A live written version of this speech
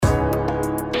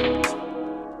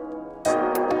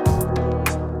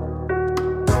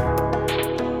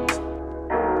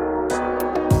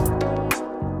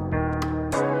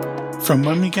From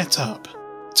when we get up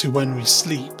to when we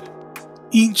sleep,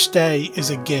 each day is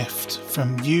a gift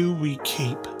from you we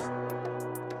keep.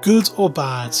 Good or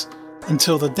bad,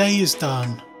 until the day is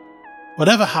done,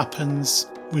 whatever happens,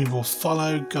 we will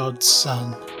follow God's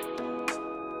Son.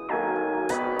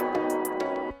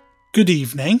 Good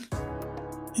evening.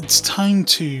 It's time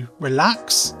to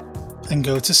relax and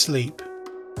go to sleep.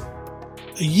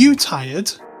 Are you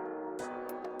tired?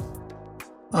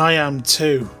 I am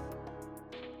too.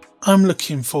 I'm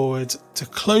looking forward to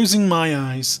closing my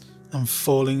eyes and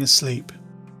falling asleep.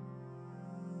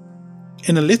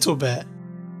 In a little bit,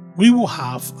 we will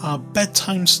have our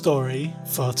bedtime story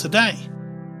for today,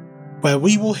 where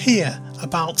we will hear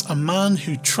about a man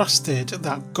who trusted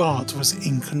that God was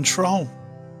in control.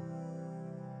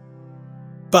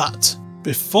 But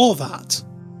before that,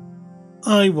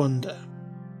 I wonder,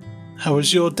 how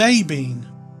has your day been?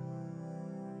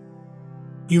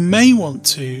 You may want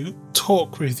to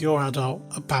talk with your adult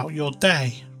about your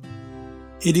day.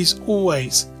 It is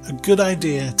always a good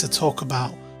idea to talk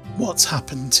about what's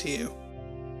happened to you.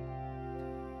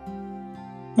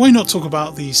 Why not talk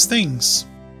about these things?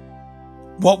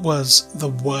 What was the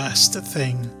worst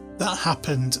thing that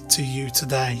happened to you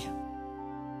today?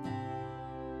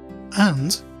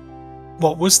 And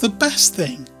what was the best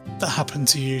thing that happened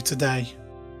to you today?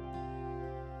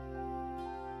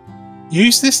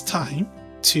 Use this time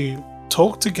to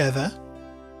talk together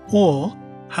or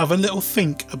have a little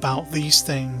think about these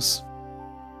things.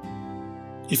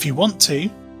 If you want to,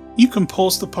 you can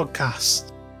pause the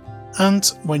podcast, and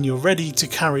when you're ready to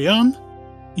carry on,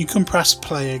 you can press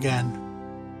play again.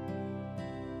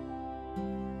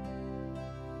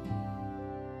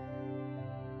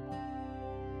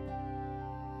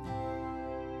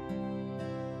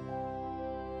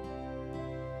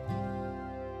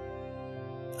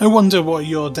 I wonder what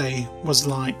your day was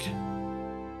like.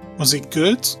 Was it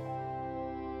good?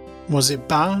 Was it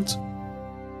bad?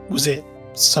 Was it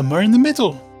somewhere in the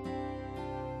middle?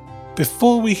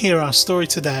 Before we hear our story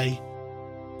today,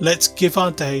 let's give our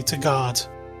day to God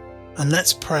and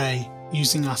let's pray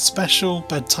using our special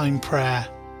bedtime prayer.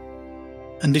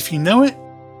 And if you know it,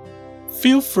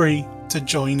 feel free to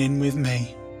join in with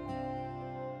me.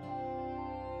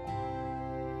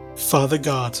 Father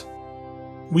God,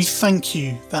 we thank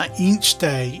you that each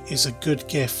day is a good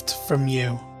gift from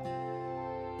you.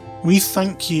 We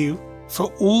thank you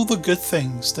for all the good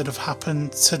things that have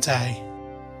happened today.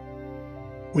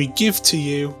 We give to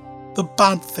you the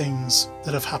bad things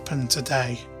that have happened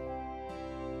today.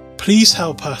 Please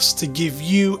help us to give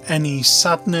you any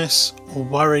sadness or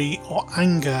worry or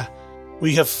anger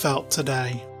we have felt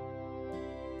today.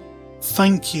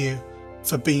 Thank you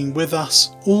for being with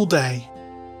us all day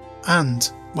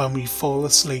and when we fall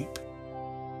asleep.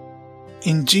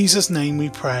 In Jesus' name we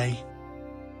pray.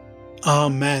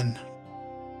 Amen.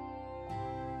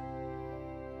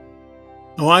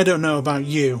 Now, I don't know about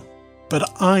you,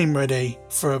 but I'm ready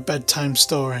for a bedtime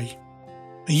story.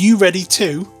 Are you ready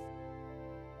too?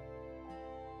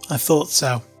 I thought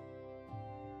so.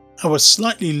 Our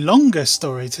slightly longer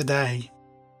story today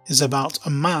is about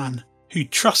a man who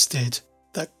trusted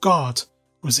that God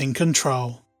was in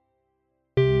control.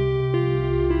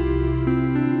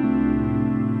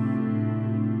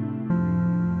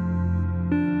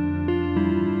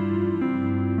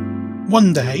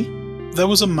 One day, there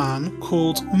was a man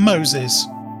called Moses.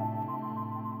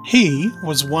 He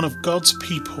was one of God's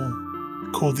people,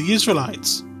 called the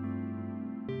Israelites.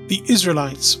 The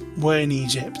Israelites were in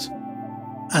Egypt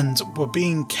and were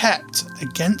being kept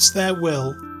against their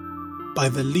will by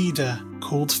the leader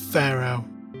called Pharaoh.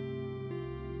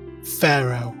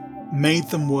 Pharaoh made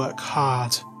them work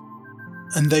hard,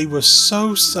 and they were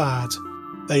so sad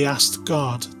they asked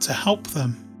God to help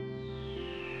them.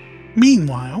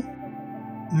 Meanwhile,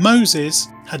 Moses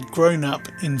had grown up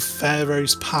in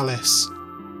Pharaoh's palace,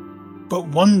 but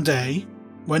one day,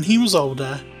 when he was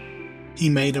older, he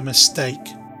made a mistake.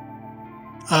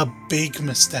 A big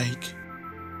mistake.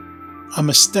 A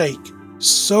mistake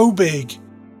so big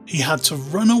he had to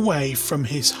run away from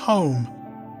his home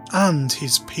and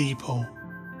his people.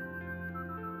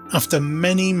 After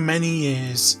many, many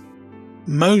years,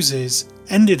 Moses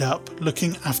ended up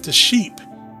looking after sheep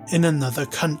in another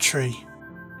country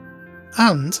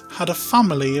and had a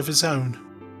family of his own.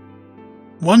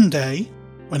 One day,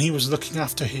 when he was looking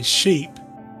after his sheep,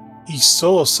 he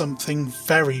saw something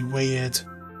very weird.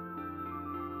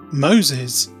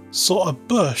 Moses saw a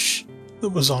bush that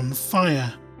was on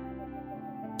fire,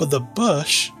 but the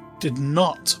bush did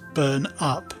not burn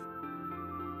up.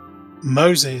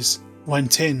 Moses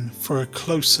went in for a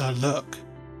closer look.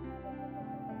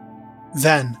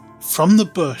 Then, from the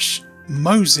bush,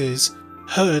 Moses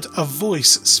heard a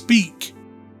voice speak.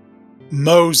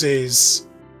 "Moses!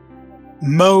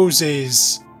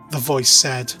 Moses!" the voice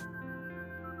said.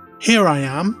 "Here I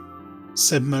am,"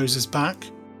 said Moses back.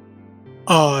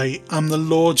 "I am the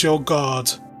Lord your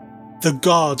God, the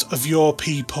God of your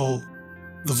people,"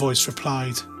 the voice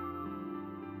replied.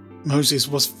 Moses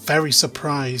was very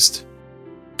surprised.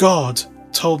 God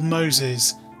told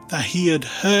Moses that he had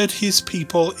heard his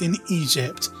people in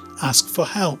Egypt ask for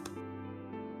help,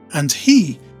 and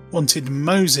he wanted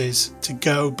Moses to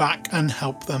go back and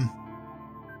help them.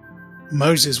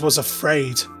 Moses was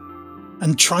afraid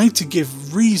and tried to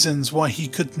give reasons why he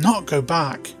could not go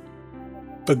back,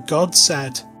 but God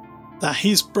said that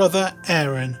his brother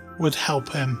Aaron would help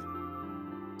him.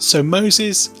 So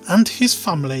Moses and his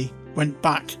family went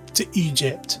back to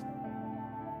Egypt.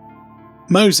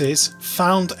 Moses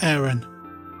found Aaron,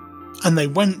 and they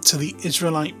went to the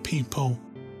Israelite people.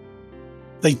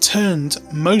 They turned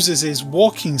Moses'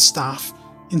 walking staff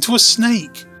into a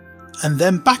snake and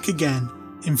then back again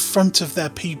in front of their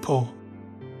people.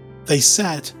 They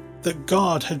said that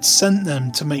God had sent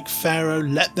them to make Pharaoh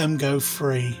let them go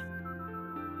free.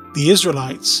 The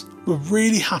Israelites were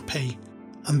really happy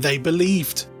and they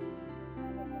believed.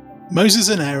 Moses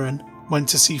and Aaron went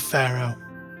to see Pharaoh.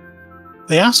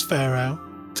 They asked Pharaoh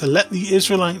to let the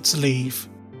Israelites leave,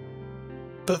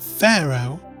 but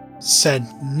Pharaoh said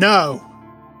no.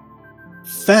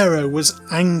 Pharaoh was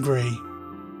angry.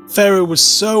 Pharaoh was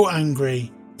so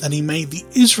angry that he made the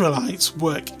Israelites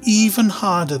work even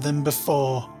harder than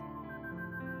before.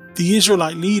 The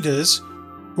Israelite leaders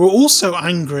were also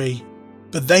angry,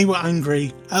 but they were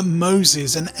angry at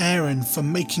Moses and Aaron for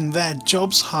making their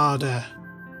jobs harder.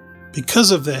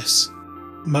 Because of this,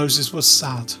 Moses was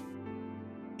sad.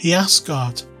 He asked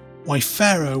God why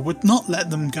Pharaoh would not let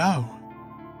them go.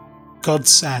 God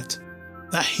said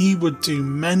that he would do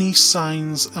many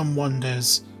signs and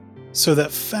wonders so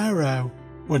that Pharaoh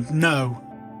would know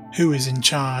who is in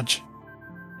charge.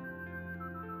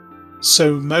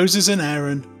 So Moses and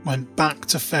Aaron went back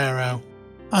to Pharaoh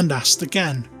and asked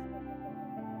again.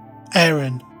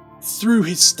 Aaron threw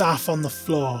his staff on the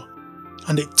floor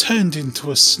and it turned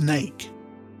into a snake.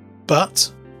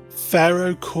 But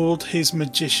Pharaoh called his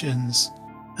magicians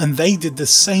and they did the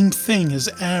same thing as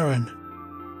Aaron.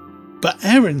 But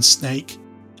Aaron's snake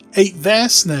ate their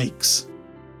snakes.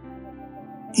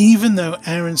 Even though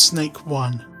Aaron's snake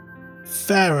won,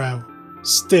 Pharaoh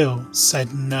still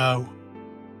said no.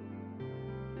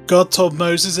 God told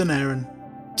Moses and Aaron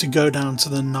to go down to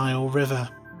the Nile River.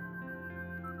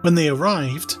 When they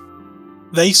arrived,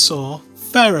 they saw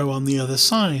Pharaoh on the other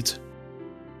side.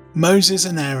 Moses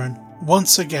and Aaron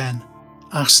once again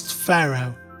asked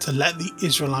Pharaoh to let the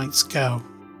Israelites go.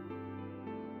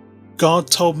 God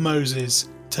told Moses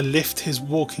to lift his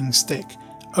walking stick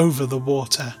over the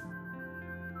water.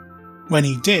 When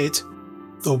he did,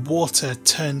 the water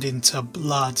turned into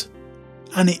blood,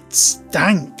 and it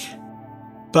stank.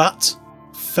 But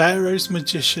Pharaoh's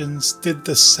magicians did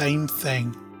the same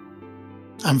thing,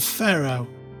 and Pharaoh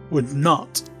would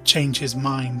not change his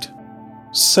mind.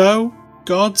 So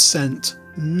God sent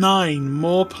 9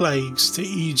 more plagues to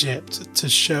Egypt to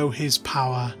show his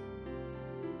power.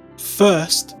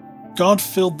 First, God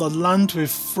filled the land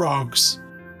with frogs.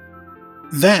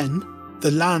 Then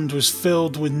the land was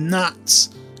filled with gnats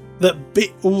that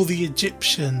bit all the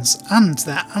Egyptians and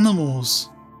their animals.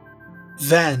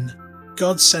 Then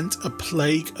God sent a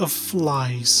plague of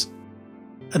flies,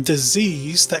 a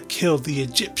disease that killed the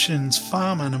Egyptians'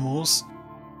 farm animals.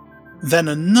 Then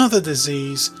another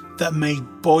disease that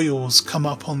made boils come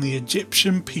up on the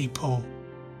Egyptian people.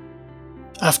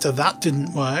 After that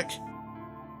didn't work,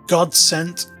 God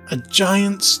sent a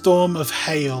giant storm of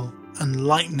hail and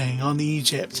lightning on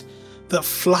Egypt that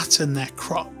flattened their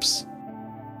crops.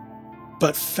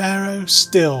 But Pharaoh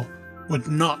still would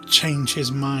not change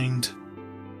his mind.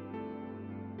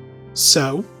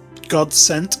 So God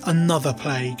sent another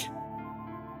plague.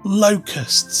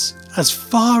 Locusts, as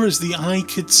far as the eye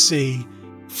could see,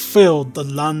 filled the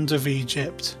land of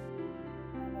Egypt.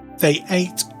 They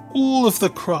ate all of the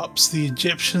crops the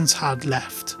Egyptians had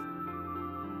left.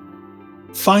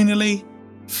 Finally,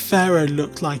 Pharaoh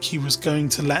looked like he was going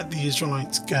to let the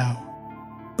Israelites go,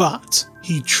 but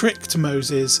he tricked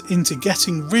Moses into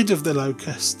getting rid of the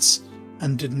locusts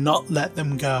and did not let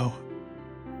them go.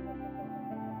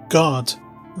 God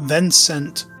then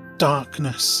sent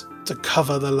darkness to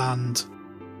cover the land.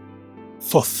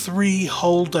 For 3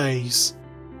 whole days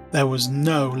there was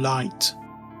no light.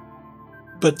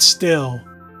 But still,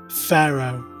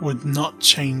 Pharaoh would not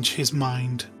change his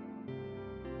mind.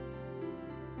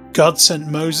 God sent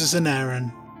Moses and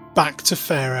Aaron back to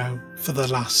Pharaoh for the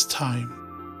last time.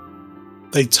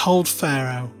 They told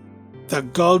Pharaoh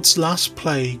that God's last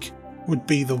plague would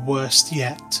be the worst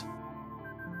yet.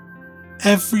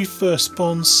 Every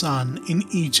firstborn son in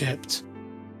Egypt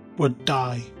would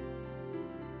die.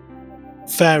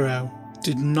 Pharaoh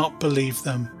did not believe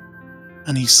them,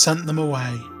 and he sent them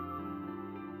away.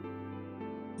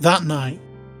 That night,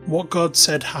 what God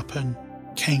said happened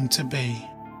came to be.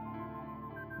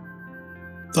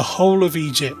 The whole of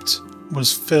Egypt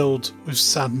was filled with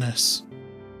sadness,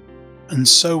 and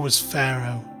so was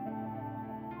Pharaoh.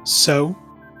 So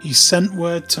he sent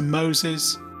word to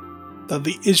Moses that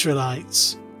the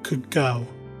Israelites could go.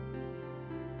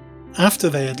 After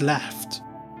they had left,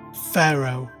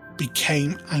 Pharaoh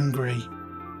became angry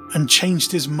and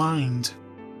changed his mind.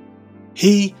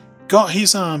 He got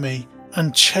his army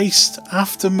and chased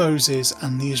after Moses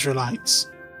and the Israelites.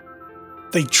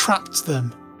 They trapped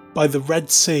them by the Red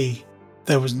Sea.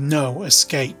 There was no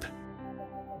escape.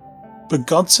 But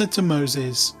God said to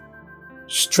Moses,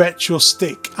 "Stretch your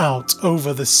stick out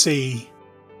over the sea."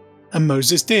 And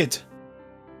Moses did.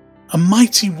 A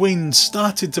mighty wind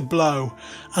started to blow,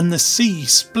 and the sea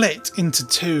split into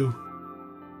two.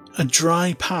 A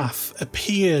dry path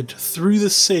appeared through the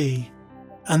sea,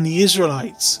 and the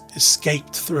Israelites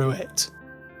escaped through it.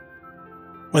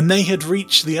 When they had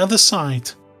reached the other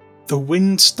side, the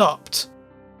wind stopped,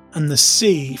 and the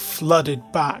sea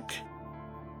flooded back.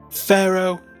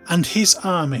 Pharaoh and his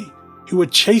army, who were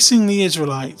chasing the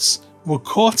Israelites, were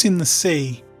caught in the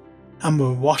sea and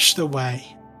were washed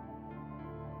away.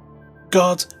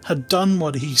 God had done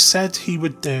what he said he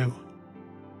would do.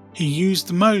 He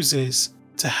used Moses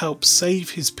to help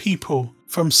save his people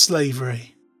from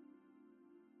slavery.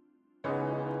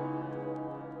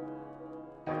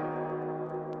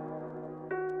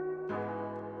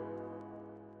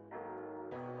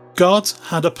 God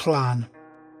had a plan,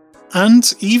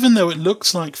 and even though it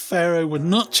looks like Pharaoh would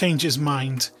not change his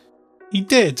mind, he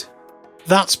did.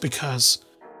 That's because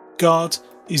God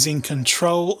is in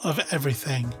control of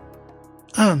everything,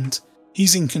 and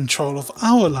he's in control of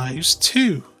our lives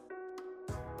too.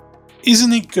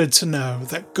 Isn't it good to know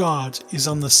that God is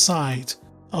on the side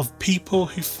of people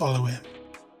who follow him?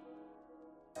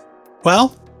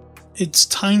 Well, it's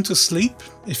time to sleep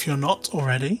if you're not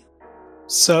already.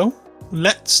 So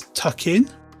let's tuck in,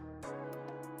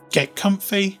 get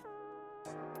comfy,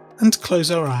 and close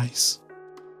our eyes.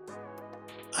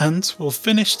 And we'll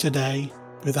finish today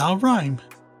with our rhyme.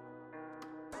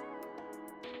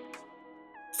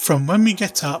 From when we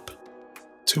get up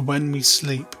to when we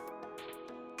sleep,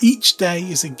 each day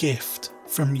is a gift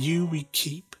from you we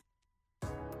keep.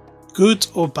 Good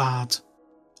or bad,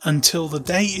 until the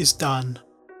day is done,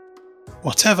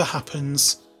 whatever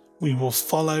happens, we will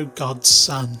follow God's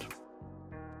Son.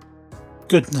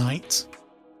 Good night.